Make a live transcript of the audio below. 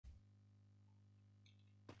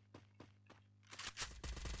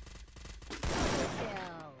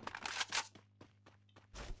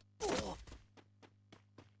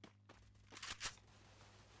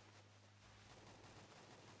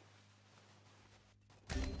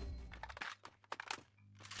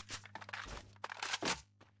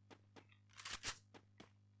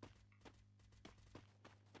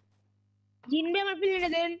জিনবে আমার প্লেনে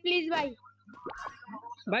দেন প্লিজ ভাই।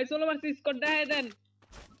 ভাই 16 ভার্সেস স্কোর দেখাই দেন।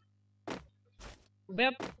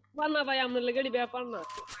 ব্যাপার না ভাই, আপনার লেগেই ব্যাপার না।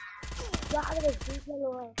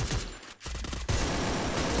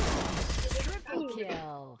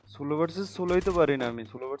 সোলো ভার্সেস সোলোই তো পারি না আমি,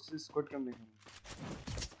 সোলো ভার্সেস স্কোয়াড কেমনে খেলি?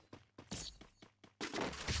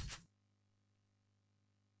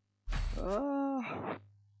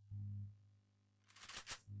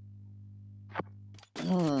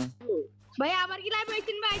 ভাই আবার কি লাইভ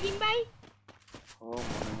হইছেন ভাই জিন ভাই? ও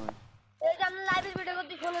মনে হয় এই যে আমরা লাইভে ভিডিও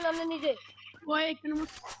করতে শুনুন আপনি নিজে। ওই একটু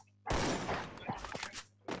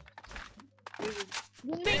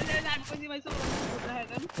জিনবে লাইভ কইছি ভাই 16 ভার্সেস স্কোর দেখাই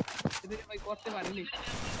দেন। এদিকে ভাই করতে পারিনি।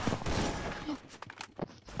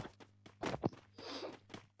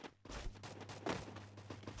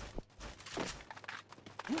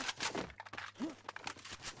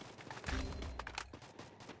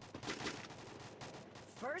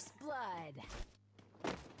 First blood.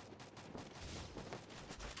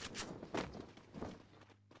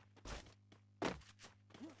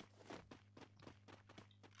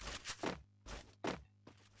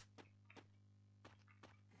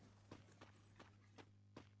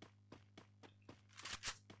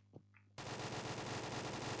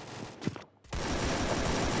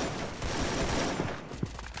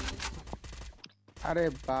 আরে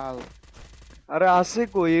বাল, আরে আছে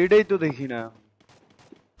কই, এটাই তো দেখি না।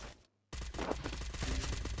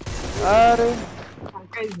 আরে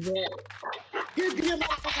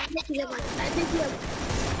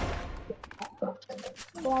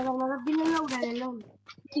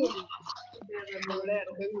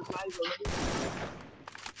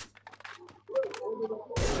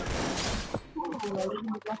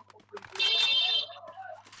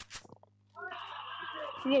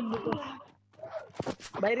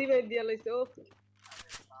ভাই রিভাইভ দিয়া লইছো।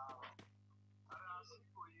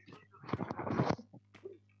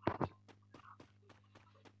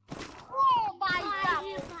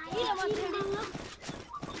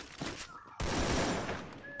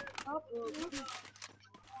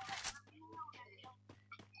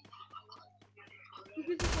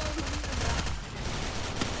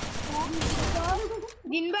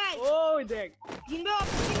 জিন ভাই ওই দেখ জিন ভাই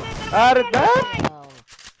জিন ভাই আরে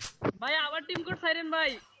ভাই আবার টিম কোড সাইরেন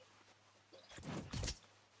ভাই।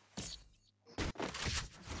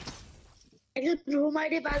 একজন রুম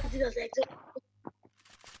আইডি পাস দিতেছে একজন।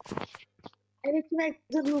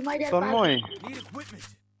 একজন রুম আইডি তন্ময়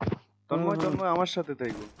তন্ময় তন্ময় আমার সাথে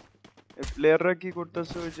থাকবো। এই প্লেয়াররা কি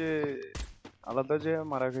করতেছে, ওই যে আলাদা যে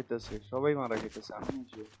মারা খাইতেছে, সবাই মারা খাইতেছে, আমি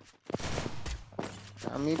যে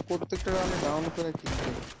আমি প্রত্যেকটা রানে ডাউন করে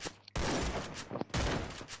কিনতে।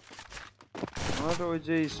 আমার ওই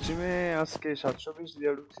যে স্ট্রিমে আজকে 720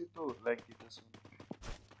 দিয়ে ঢুকছি তো লাইক দিতেছে,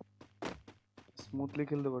 স্মুথলি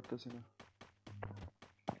খেলতে পারতেছি না।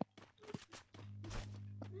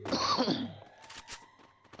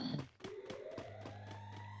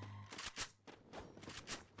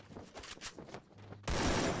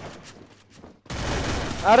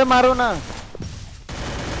 আরে মারো না।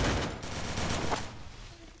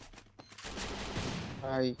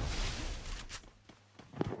 ভাই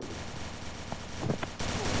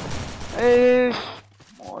এই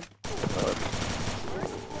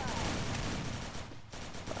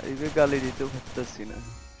এইভাবে গালি দিতেও পারতেছি না,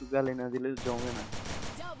 একটু গালি না দিলে জমে না।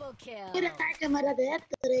 Double kill. এরা কাই ক্যামেরা দেয়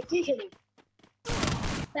তোরে কি খেলি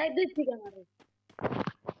তাই দুই থেকে মারে।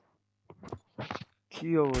 কি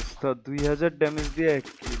অবস্থা, 2000 ড্যামেজ দিয়ে এক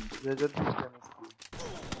কিল, 2020 ড্যামেজ দিয়ে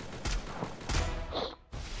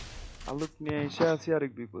আলোক নিয়ে এসে আছি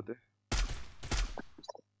আরেক বিপদে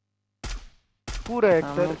পুরো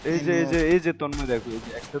একটা। এই যে এই যে এই যে তন্ময় দেখো, এই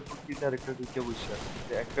যে একটা টুকিতে আরেকটা ঢুকে বসে আছে,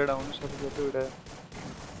 যে একটা ডাউনের সাথে সাথে ওটা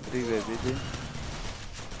রিভাইভ, এই যে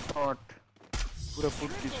শট পুরো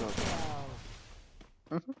ফুটকি শট।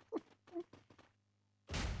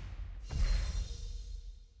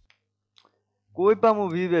 কই পামু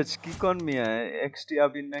ভিভেজ, কি কোন মিয়া এক্সটি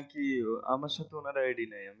আবিন নাকি? আমার সাথে ওনার আইডি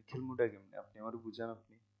নাই, আমি খেলমুটা কেমনে? আপনি আমার বুঝান,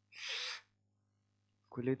 আপনি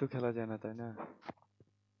খুলেই তো খেলা যায় না, তাই না?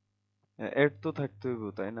 অ্যাড তো থাকতে হইব,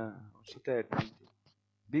 তাই না? ওর সাথে অ্যাড নাই তো,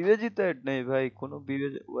 বিবেজই তো অ্যাড নাই ভাই, কোনো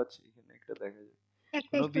বিবেজ ও আছে এখানে একটা দেখা যায়,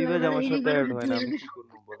 কোনো বিবেজ আমার সাথে অ্যাড হয় না, আমি কি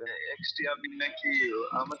করবো বলেন? এক্সটি আবিন নাকি?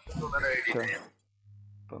 আমার সাথে ওনার আইডি নাই।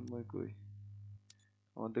 তন্ময় কই?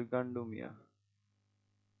 আমাদের গান্ডু মিয়া,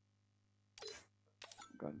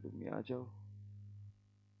 গান্ডু মিয়া আ যাও,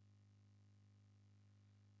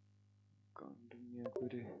 গান্ডু মিয়া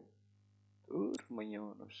করে দূর মাইয়া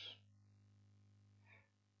মানুষ।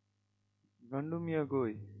 গান্ডু মিয়া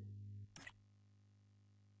কই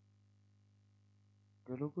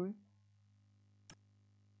গেল? কই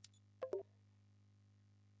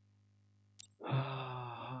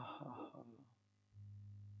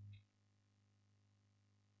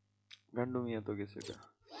গান্ডু মিয়া তো গেছে গা।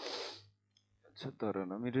 আচ্ছা দাঁড়ান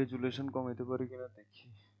আমি রেজুলেশন কমাইতে পারি কিনা দেখি।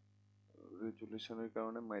 রেজুলেশনের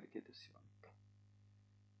কারণে মাইর খেতেছি অনেক।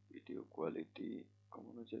 ভিডিও কোয়ালিটি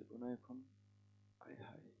কমানো যাবে না এখন? হাই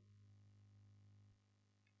হাই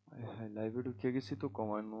হাই হাই, লাইভে ঢুকে গেছি তো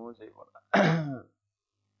কমানো যাইব না।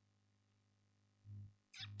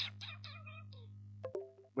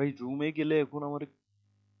 ভাই রুমে গেলে এখন আমার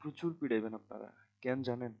প্রচুর পিড়াইবেন আপনারা, কেন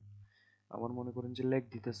জানেন? আমার মনে করেন যে ল্যাগ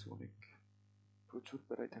দিতেছে অনেক, প্রচুর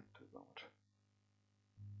প্যারাই থাকতে হবে আমার,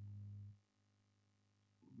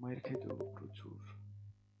 মায়ের খেতে হবে প্রচুর।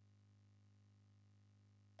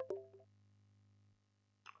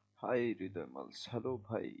 হাই হৃদয় মালস, হ্যালো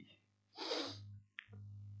ভাই,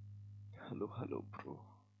 হ্যালো হ্যালো ব্রো,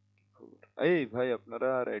 কি খবর? এই ভাই আপনারা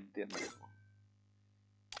আর অ্যাড দেন না,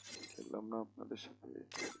 খেললাম না আপনাদের সাথে।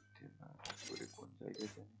 দেন না, করে কোন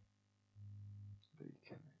জায়গায় জানি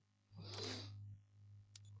এইখানে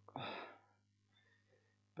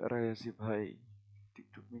প্যারাই আছি ভাই।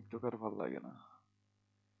 টিকটক মিকটক আর ভাল লাগে না।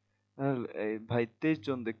 আর এই ভাই 23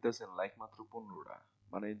 জন দেখতেছেন, লাইক মাত্র 15টা,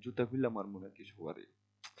 মানে জুতা খুললে আমার মনে হয় কিছু পারে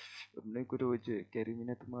এমনি করে ওই যে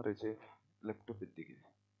ক্যারিমিনা তোমার ওই যে ল্যাপটপের দিকে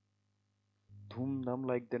ধুমধাম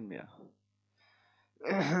লাইক দেন মিয়া।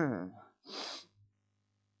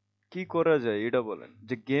 কি করা যায় এটা বলেন,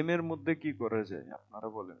 যে গেমের মধ্যে কি করা যায় আপনারা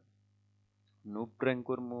বলেন? নুব প্র্যাঙ্ক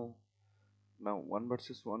করবো, না 1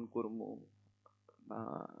 vs 1 করবো, না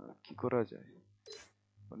কি করা যায়?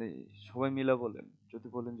 মানে সবাই মিলা বলেন। যদি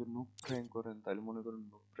বলেন যে নুব প্র্যাঙ্ক করেন তাহলে মনে করেন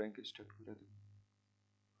নুব প্র্যাঙ্ক স্টার্ট করে দিন।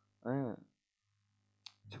 হ্যাঁ,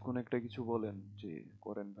 যে কোনো একটা কিছু বলেন যে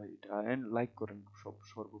করেন ভাই এটা, এন্ড লাইক করেন।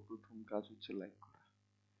 সর্বপ্রথম কাজ হচ্ছে লাইক করা,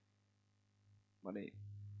 মানে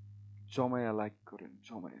জমায়া লাইক করেন,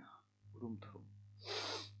 জমায়া room থুম।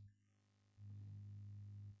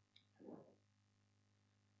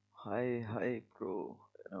 High hi bro,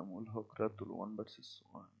 Enamul Haque Ratul 1 vs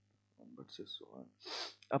 1, 1 vs 1।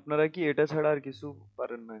 আপনারা কি এটা ছাড়া আর কিছু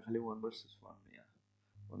পারেন না? খালি 1 vs 1 নিয়া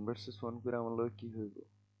 1 vs 1 করে আমার লগে কি হইব?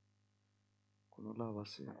 কোনো লাভ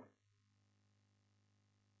আছে?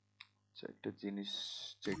 আচ্ছা একটা জিনিস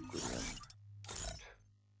চেক করি আমি।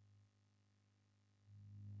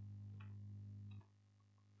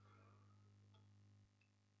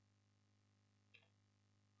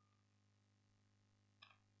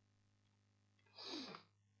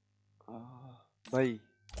 ভাই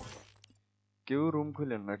কেউ রুম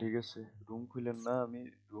খুলেন না, ঠিক আছে? রুম খুলেন না, আমি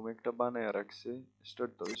রুম একটা বানায় রাখছি।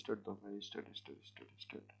 স্টার্ট দাও, স্টার্ট দাও ভাই, start start start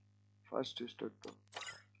start, first start দাও।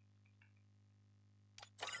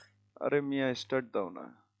 আরে মিয়া স্টার্ট দাও না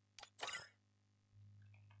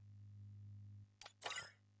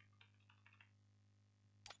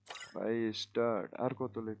ভাই, স্টার্ট। আর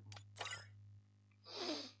কত লিখবো?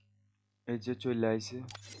 এই যে চলে আইছে।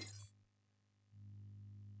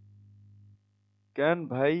 কেন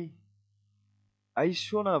ভাই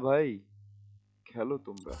আইসো না ভাই, খেলো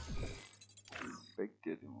তোমরা, ব্যাগ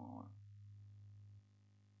দিয়ে দিব আমার।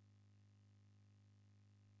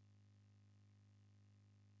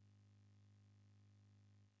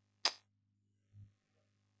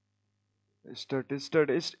 স্টার্ট স্টার্ট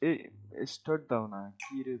স্টার্ট দাও না,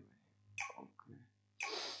 কি রে ভাই? ওকে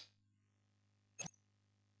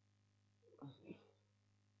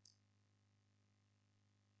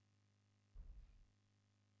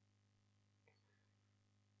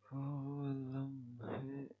বললাম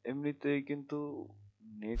এমনিতেই কিন্তু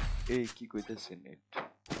নেট, এই কি কইতেছে নেট,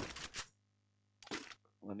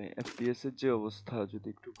 মানে এফপিএস এর যে অবস্থা যদি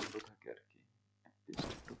একটু ভালো থাকে আর কি, এফপিএস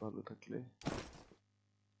একটু ভালো থাকলে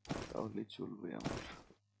তাহলে চলবে আমার।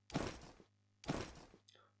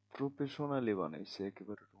 প্রফেশনালি বানাইছে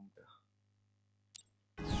একেবারে রুমটা।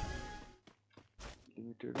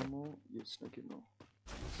 লিমিটেড এমো ইউজ নাকি নো?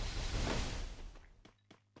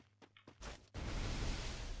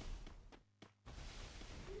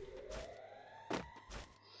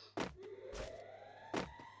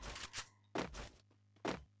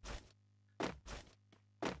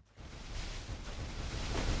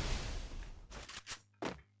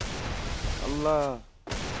 আল্লাহ,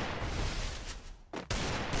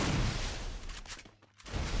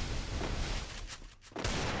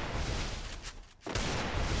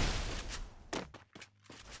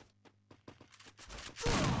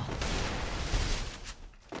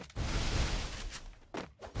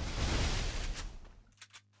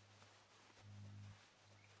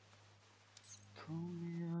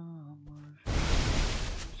 তুমি আমার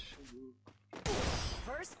সুখ।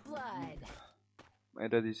 First blood.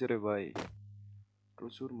 এটা দিছে রে ভাই,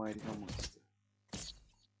 প্রচুর মাইর খাম আজকে।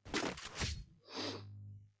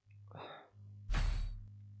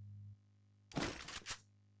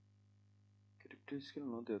 একটা স্কিল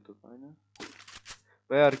নতে তো পাই না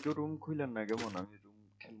ভাই। আর কেউ রুম খুইলেন না কেমন? আমি রুম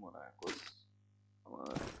খেলবো না কোস।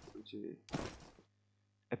 আমার ওই যে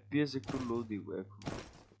এফপিএস একটু লো দিব এখন।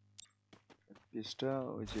 এফপিএসটা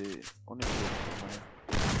ওই যে অনেক লো দিব, মানে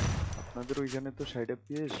আপনাদের ওইখানে তো 60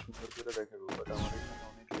 এফপিএস সুন্দর করে দেখাবো, বাট আমার এখানে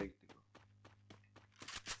অনেক ল্যাগ দিব।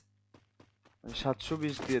 আমি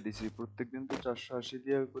 720 দিয়ে দিছি, প্রত্যেকদিন তো 480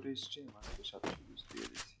 দিয়ে করে স্ট্রিম, আজকে 720 দিয়ে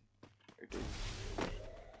দিছি, এটাই হচ্ছে সমস্যা।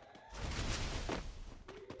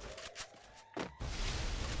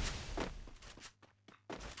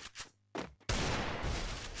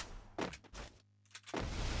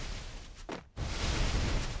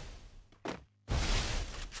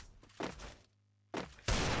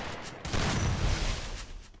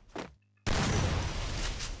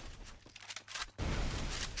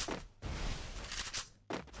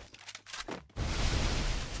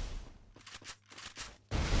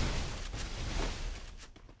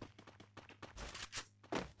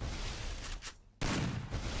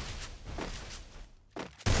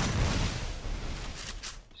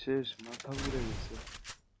 শেষ, মাথা ঘুরে গেছে।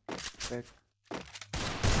 Back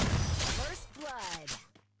First blood.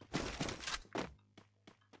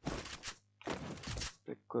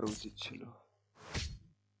 ব্যাক করা উচিত ছিল।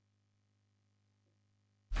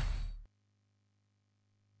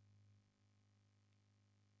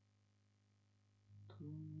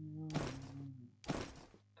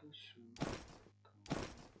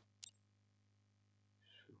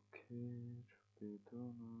 সুখের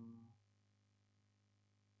বেদনা।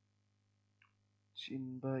 চিন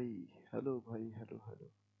ভাই, হ্যালো ভাই, হ্যালো হ্যালো।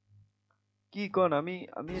 কি কন? আমি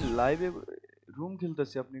আমি লাইভে রুম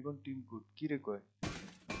খেলতেছি, আপনি কোন টিম কোড কি রে কয়?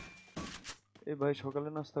 এ ভাই সকালে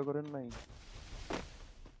নাস্তা করেন নাই?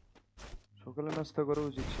 সকালে নাস্তা করা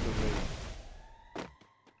উচিত ছিল ভাই।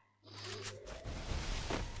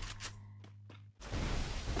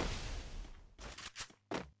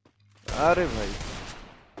 আরে ভাই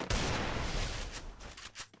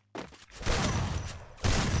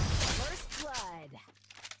First blood.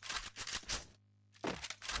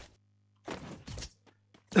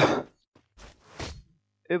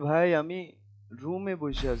 এ ভাই আমি রুমে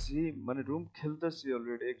বসে আছি, মানে রুম খেলতেছি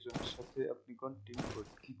অলরেডি একজনের সাথে, আপনি কোন টিম কোড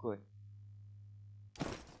কি কয়?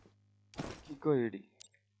 কি কয় এডি?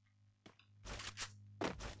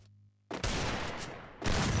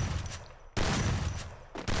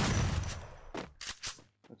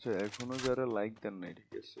 আচ্ছা এখনো যারা লাইক দেন নাই,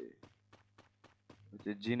 ঠিক আছে, ওই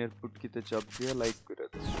যে জিনের পুটকিতে চাপ দিয়ে লাইক করে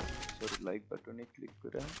দেন, সরি লাইক বাটনে ক্লিক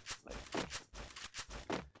করে লাইক।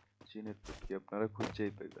 জিনের পুটকি আপনারা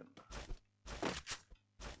খুঁজেই পাইবেন না।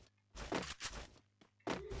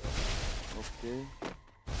 ওকে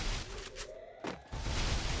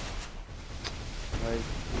ভাই,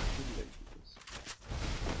 প্রচুর লাইক দিতেছে।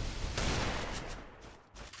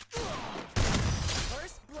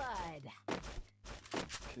 First blood.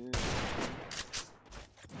 ওকে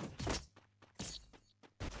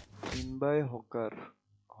জিন ভাই হকার,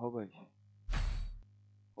 হ ভাই,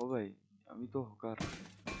 ও ভাই আমি তো হকার।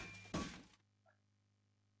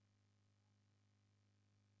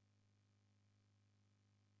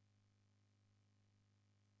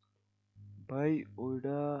 ভাই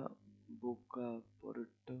ওইটা বোকা,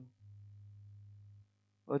 পরেরটা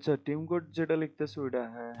আচ্ছা টিম কোড যেটা লিখতেছে ওইটা,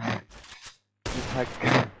 হ্যাঁ থাক।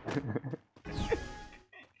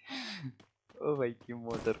 ও ভাই কি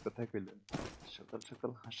মজার কথা কইলেন, সকাল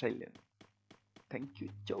সকাল হাসাইলেন, thank you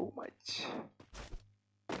so much.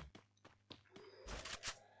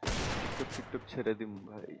 TikTok TikTok ছেড়ে দিম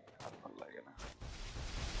ভাই, আর ভাল লাগে না,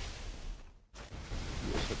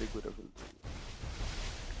 বিয়ের সাথে করে ফেলতে হবে।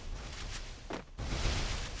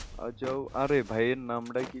 আর যাও, আরে ভাইয়ের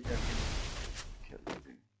নামটা কি জানি, খেয়াল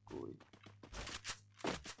করি কই।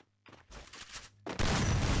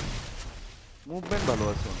 মুভমেন্ট ভালো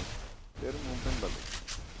আছে অনেক, এর মুভমেন্ট ভালো।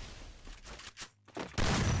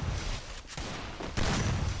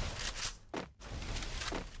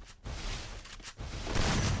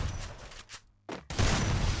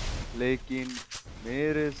 लेकिन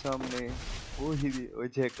मेरे सामने ওই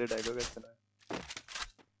যে একটা ডায়লগ আছে না,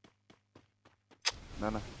 না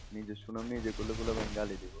না নিজে শুনাম, নিজে করলে বলে আমি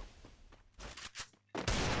গালি দিব।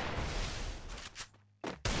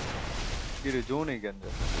 কি রে জো নেই কেন?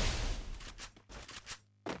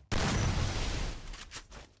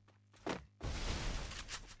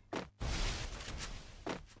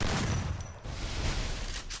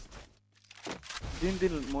 দিন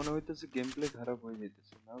দিন মনে হইতেছে গেম প্লে খারাপ হয়ে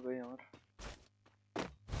যাইতেছে না ভাই আমার।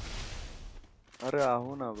 আরে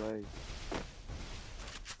আহো না ভাই,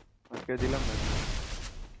 আটকে দিলাম না।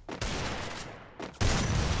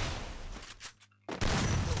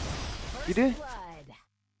 কি First রে blood.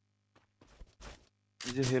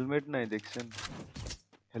 এই যে হেলমেট নাই দেখছেন,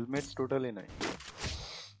 হেলমেট টোটালি নাই,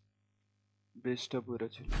 বেস্টটা পরে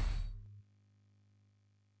ছিল।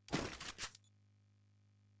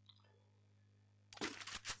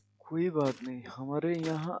 कोई बात नहीं, हमारे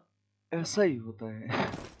यहाँ ऐसा ही होता है।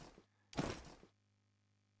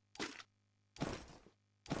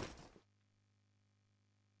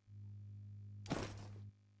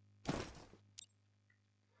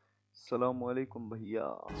 সালামু আলাইকুম ভাইয়া।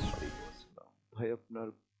 ওয়ালাইকুম আসসালাম ভাই, আপনার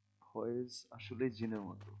ভয়েস আসলে জিনের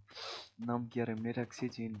মতো। নাম কি আর এমনি রাখছি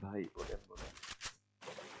জিন ভাই? বলেন বলেন।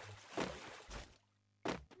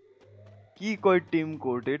 কি কয় টিম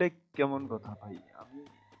কোড, এটা কেমন কথা ভাই? আমি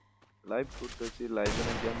লাইভ করতেছি, লাইভে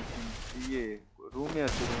নাকি আমি ইয়ে রুমে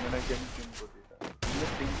আছি, রুমে নাকি আমি টিম কোড, এটা রুমে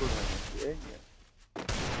টিম কোড হয় নাকি? এই মিয়া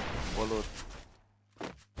বলো,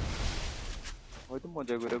 হয়তো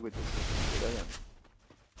মজা করে কইতেছি, এটা জানি।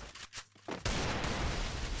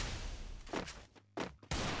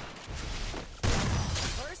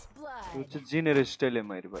 First blood. হচ্ছে জিনের স্টাইলে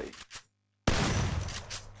মাইর ভাই।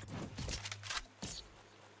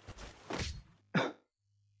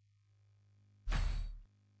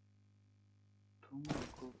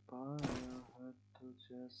 तुमको पाया है तो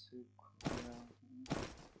जैसे खोया हूँ,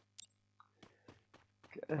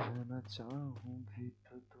 कहना चाहूँ भी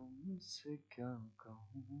तो तुमसे क्या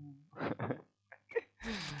कहूँ।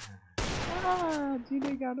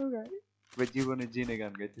 জিনে গানও গায় ভাই, জীবনে জিনে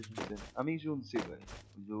গান গাইতে শুনছেন? আমি শুনছি ভাই,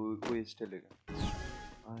 যে ওই স্টাইলে গান।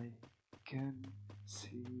 I can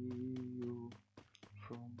see you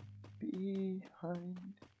from behind,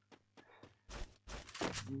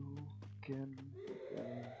 you can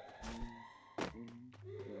get me in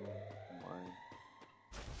your mind,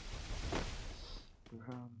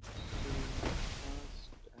 run so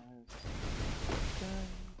fast as you can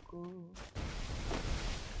go,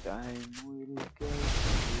 time will get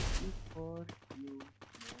you before you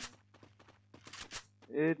know.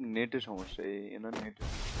 এর নেটে সমস্যা, এনার নেটে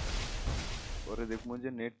পরে দেখবো যে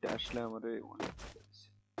নেট আসলে আমার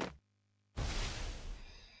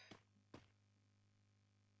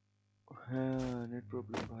হ্যাঁ নেট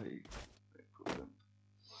প্রবলেম ভাই, নেট প্রবলেম।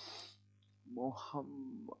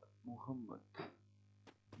 মোহাম্মদ মোহাম্মদ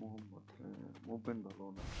মোহাম্মদ, হ্যাঁ মুভমেন্ট ভালো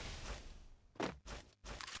না।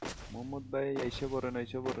 মোহাম্মদ ভাই আইসা পড়েন,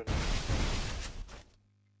 আইসা পড়েন।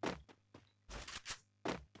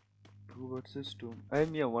 2 ভার্সেস 2, আই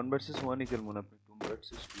মিয়া 1 ভার্সেস 1ই খেলবো না, আপনি 2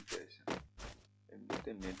 ভার্সেস 2 তে আইছেন।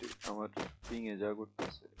 এমনিতে নেটে আমার পিং এ যা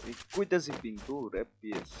করতেছে, এই কইতাছি পিং তো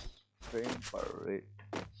এফপিএস ফ্রেম পার রেট।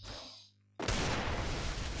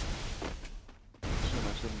 আসেন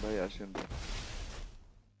আসেন ভাই আসেন।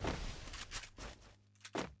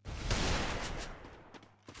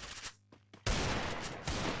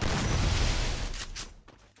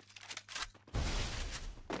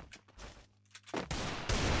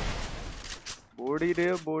 বডি রে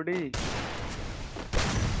বডি,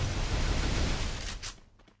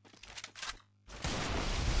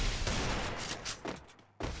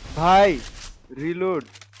 ভাই রিলোড।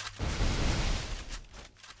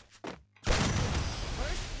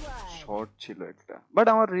 First blood. শর্ট ছিল একটা, বাট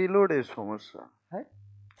আমার রিলোডের সমস্যা। হ্যাঁ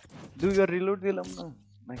দুইবার রিলোড দিলাম না,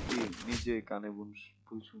 নাকি নিজে কানে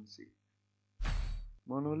ভুল শুনছি?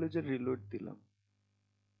 মনে হলো যে রিলোড দিলাম।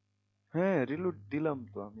 হ্যাঁ রিলোড দিলাম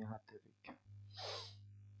তো আমি হাতে রেখে।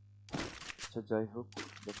 আচ্ছা যাই হোক,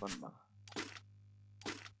 ব্যাপার না।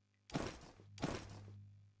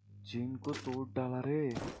 জিनको तोड़ डाला रे।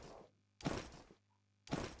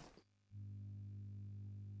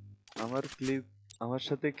 আমার ক্লিপ আমার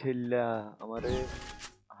সাথে খেললা আমারে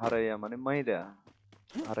হারাইয়া, মানে মাইরা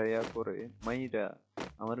হারাইয়া করে মাইরা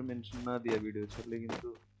আমার মেনশন না দিয়া ভিডিও ছাড়লে কিন্তু,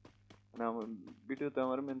 মানে আমার ভিডিওতে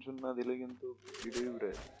আমার মেনশন না দিলে কিন্তু ভিডিও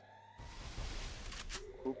উড়ে যায়।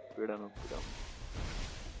 খুব পেড়ানো পেড়ানো।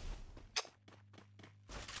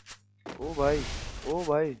 ও ভাই, ও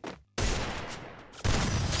ভাই,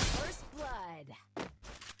 First blood.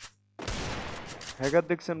 হ্যাকার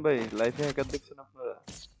দেখছেন ভাই? লাইফে হ্যাকার দেখছেন আপনারা?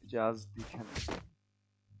 যে আজ দেখেন,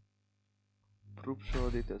 প্রুফ সহ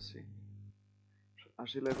দিতেছি।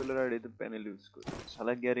 80 লেভেলের আইডিতে প্যানেল ইউজ করি,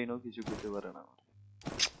 শালা গ্যারিনও কিছু করতে পারে না আমার।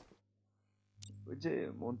 ওই যে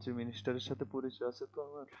মন্ত্রী মিনিস্টারের সাথে পরিচয় আছে তো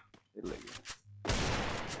আমার, এর লাগে।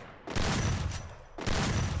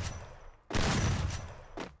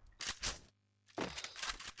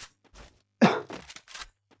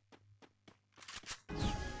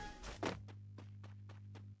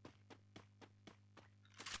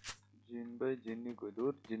 জিন ভাই জিন্নি কই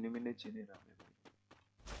দূর, জিন্নি মিনি চিনি না আমি ভাই।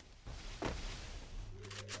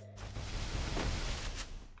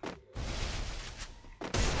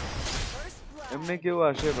 First blood. এমনি কেউ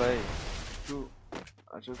আসে ভাই, একটু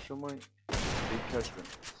আসার সময় দেখে আসবেন।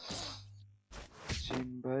 জিন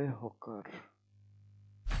ভাই হকার।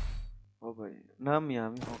 ও ভাই না মিয়া,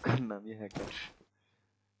 আমি হকার না, আমি হ্যাকার।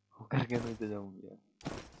 হকার কেন হইতে যাবো মিয়া?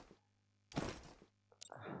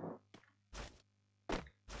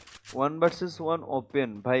 1 vs 1 ওপেন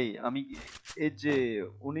ভাই। আমি এই যে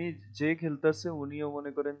উনি যে খেলতেছে উনিও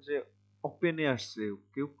মনে করেন যে ওপেনে আসছে,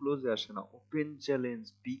 কেউ ক্লোজে আসে না। Open challenge,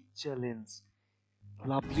 big challenge,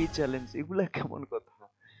 lovely challenge, এগুলা কেমন কথা?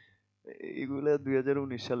 এগুলা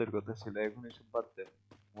 2019 সালের কথা ছিল, এখন এসব বাদ দেন।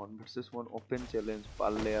 1 vs 1 ওপেন চ্যালেঞ্জ,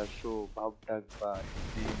 পারলে আসো, ভাব ডাকবা,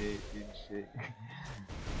 দিন এই দিন সে।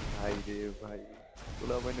 ভাই রে ভাই,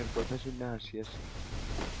 পোলাপাইনের কথা শুনে হাসি আসে।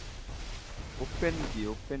 ওপেন কি,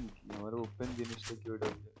 ওপেন কি, আমার ওপেন জিনিসটা কি ওটা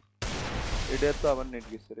বুঝে। এটা তো আবার নেট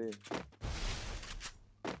গেছে রে।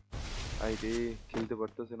 আই রে, খেলতে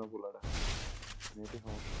পারতেছে না পোলারা, নেটে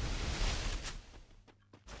সমস্যা।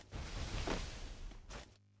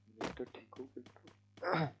 নেটটা ঠিক হোক একটু।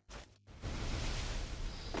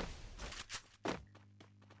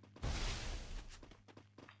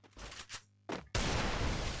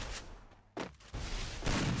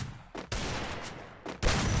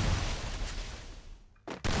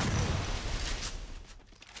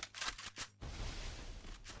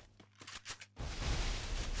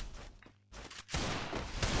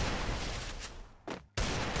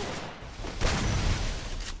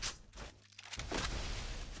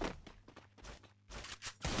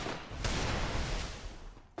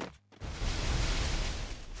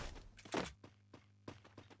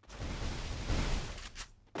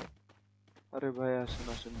 আরে ভাই আসেন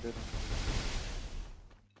আসেন, বের হন,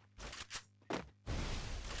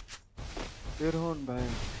 বের হন ভাই।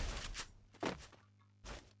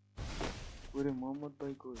 ওরে মোহাম্মদ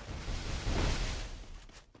ভাই কই?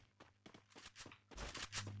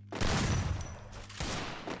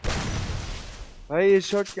 ভাই এই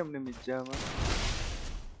শট কেমনে মিস যায় আমার?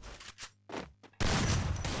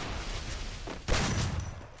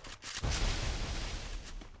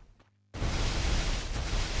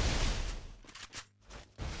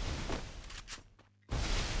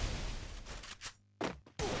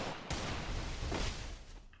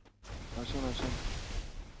 আসেন আসেন।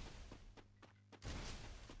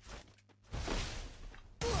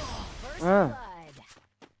 First হ্যাঁ, blood.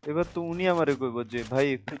 এবার তো উনি আমারে কইব যে ভাই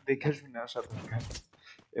একটু দেখে শুনে আসা দরকার।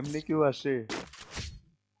 এমনি কেউ আসে?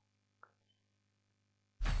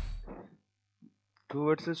 2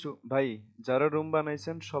 vs 2 ভাই, যারা রুম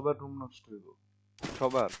বানাইছেন সবার রুম নষ্ট হইব।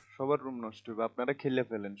 সবার সবার রুম নষ্ট হইব, আপনারা খেলে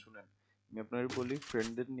ফেলেন। শুনেন, আমি আপনাদের বলি,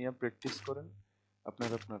 ফ্রেন্ডদের নিয়ে প্র্যাকটিস করেন।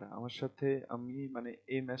 আপনারা আমার সাথে, আমি মানে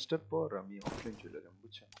এই ম্যাচটার পর আমি অফলাইন চলে যাব,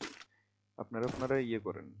 বুঝছেন? আপনারা ইয়ে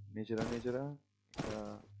করেন, নিজেরা একটা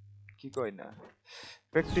কি কয় না,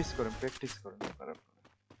 প্র্যাকটিস করেন আপনারা।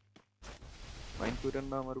 মাইন্ড করেন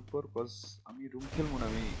না আমার উপর, কজ আমি রুম খেলবো না।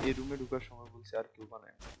 আমি এই রুমে ঢোকার সময় বলছি আর কেউ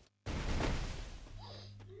বানায় না।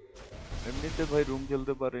 এমনিতে ভাই রুম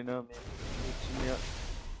খেলতে পারি না আমি, হচ্ছে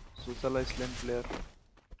social island player.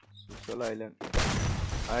 Social island,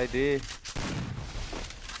 আয় রে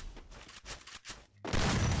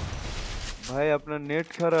ভাই, আপনার নেট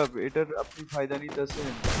খারাপ, এটার আপনি ফায়দা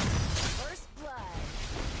নিতেছেন। First blood.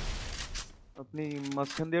 আপনি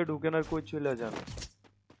মাঝখান দিয়ে ঢুকেন আর কই চলে যান।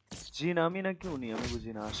 জিন আমি নাকি উনি, আমি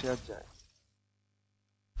বুঝি না, আসে আর যায়।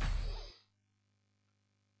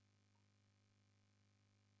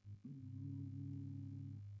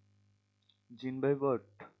 জিন ভাই বট?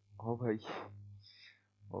 ও ভাই,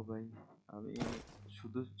 ও ভাই, আমি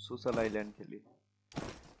শুধু সোশ্যাল আইল্যান্ড খেলি।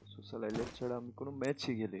 সোশ্যাল আইল্যান্ড ছাড়া আমি কোনো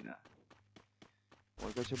ম্যাচই খেলি না।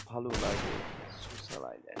 আমার কাছে ভালো লাগে সোশ্যাল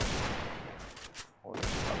আইল্যান্ড,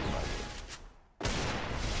 অনেক ভালো লাগে।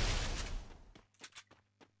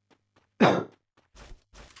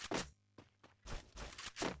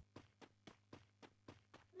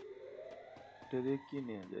 এটা দিয়ে কি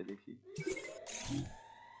নেওয়া যায় দেখি?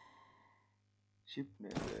 চিপ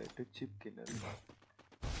নেওয়া যায়, এটা চিপ কিনে নেই।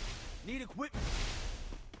 Need equipment.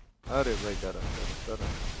 আরে ভাই দাঁড়ান দাঁড়ান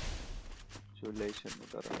দাঁড়ান, চলে এসেন না,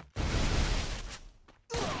 দাঁড়ান।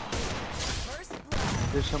 First blood.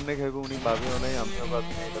 মুখের সামনে খাইবো, উনি ভাবেও নাই আমিও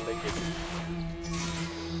ভাবি না, এটা লাগে।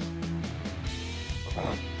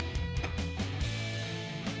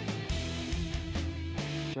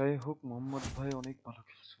 যাই হোক, মোহাম্মদ ভাই অনেক ভালো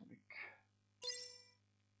খেলছে, অনেক।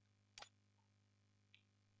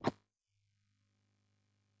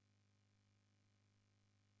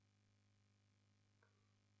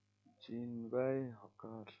 জিন ভাই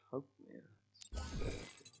হকার, হক মিয়া।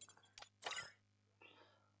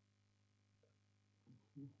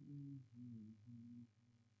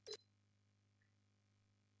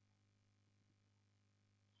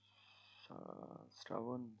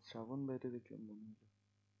 শ্রাবণ বাইরে দেখলাম মনে হলো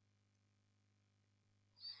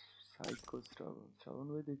সাইকো শ্রাবণ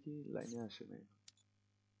ভাই দেখি লাইনে আসে নাই,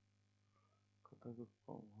 কথা খুব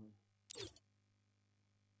কম হয়।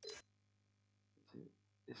 যে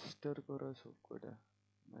স্টার করা সব কয়টা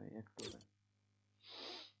নাই, একটা নাই।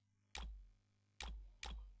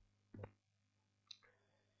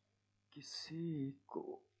 किसी को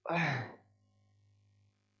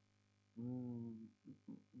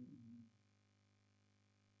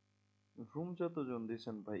রুম যতজন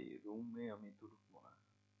দিয়েছেন ভাই, রুমে আমি তো ঢুকবো না,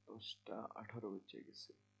 10টা 18 বেজে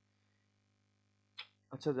গেছে।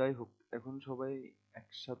 আচ্ছা যাই হোক, এখন সবাই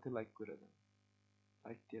একসাথে লাইক করে দেন,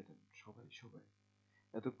 লাইক দিয়ে দেন সবাই সবাই।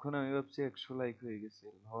 এতক্ষণ আমি ভাবছি 100 লাইক হয়ে গেছে,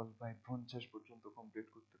 লল ভাই 50 পর্যন্ত কমপ্লিট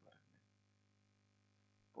করতে পারেন নাই,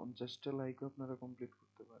 50টা লাইকও আপনারা কমপ্লিট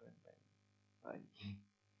করতে পারেন নাই ভাই, কি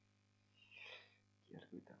আর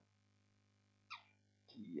কইতাম,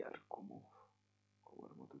 কি আর কমো,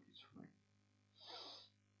 কমার মতো কিছু নাই।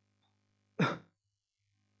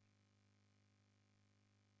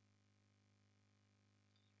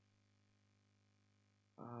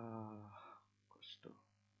 কষ্ট।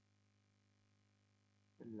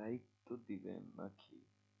 লাইক তো দিবেন নাকি,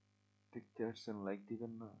 দেখতে আসছেন লাইক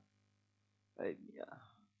দিবেন না? এই মিয়া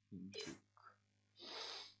হিংসুক।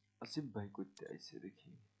 আসিফ ভাই করতে আইছে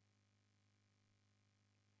দেখি,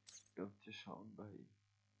 এটা হচ্ছে শাওন ভাই,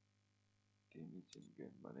 টিমি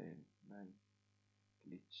চিনগেন মানে নাই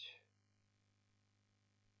গ্লিচ।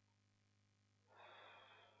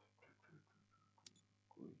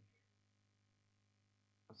 কই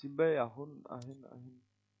আসিফ ভাই, আহেন আহেন আহেন,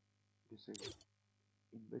 গেছে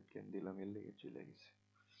ইনভাইট কেন দিলাম, এর লেগে চলে গেছে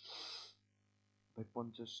ভাই।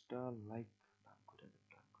 50টা লাইক দান করে দেন,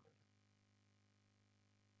 দান করে দেন,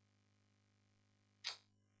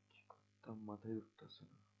 কি করতাম মাথায় উঠতেছে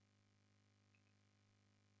না,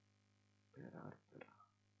 প্যারা আর প্যারা।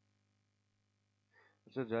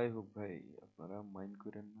 আচ্ছা যাই হোক ভাই, আপনারা মাইন্ড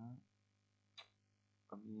করেন না,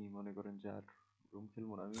 আমি মনে করেন যে আর রুম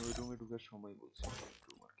খেলবো না, আমি ওই রুমে ঢুকার সময় বলছি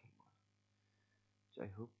রুম আর খেলবো না।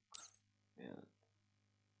 যাই হোক,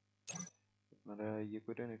 আপনারা ইয়ে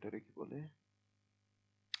করেন, এটারে কি বলে,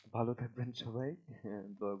 ভালো থাকবেন সবাই,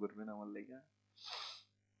 দোয়া করবেন আমার লেগা,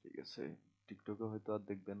 ঠিক আছে? টিকটকে হয়তো আর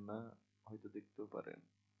দেখবেন না, হয়তো দেখতেও পারেন,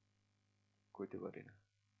 কইতে পারি না।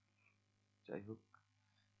 যাই হোক,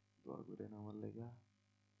 দোয়া করেন আমার লেগা,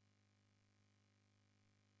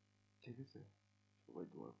 ঠিক আছে? সবাই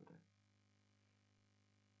দোয়া করেন।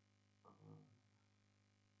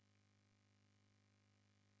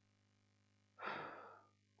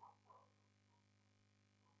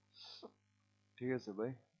 ঠিক আছে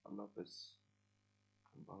ভাই, আল্লাহ হাফেজ,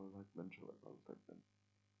 ভালো থাকবেন সবাই, ভালো থাকবেন।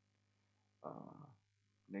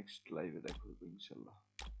 নেক্সট লাইভে দেখা হবে ইনশাল্লাহ,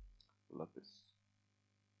 আল্লাহ হাফেজ।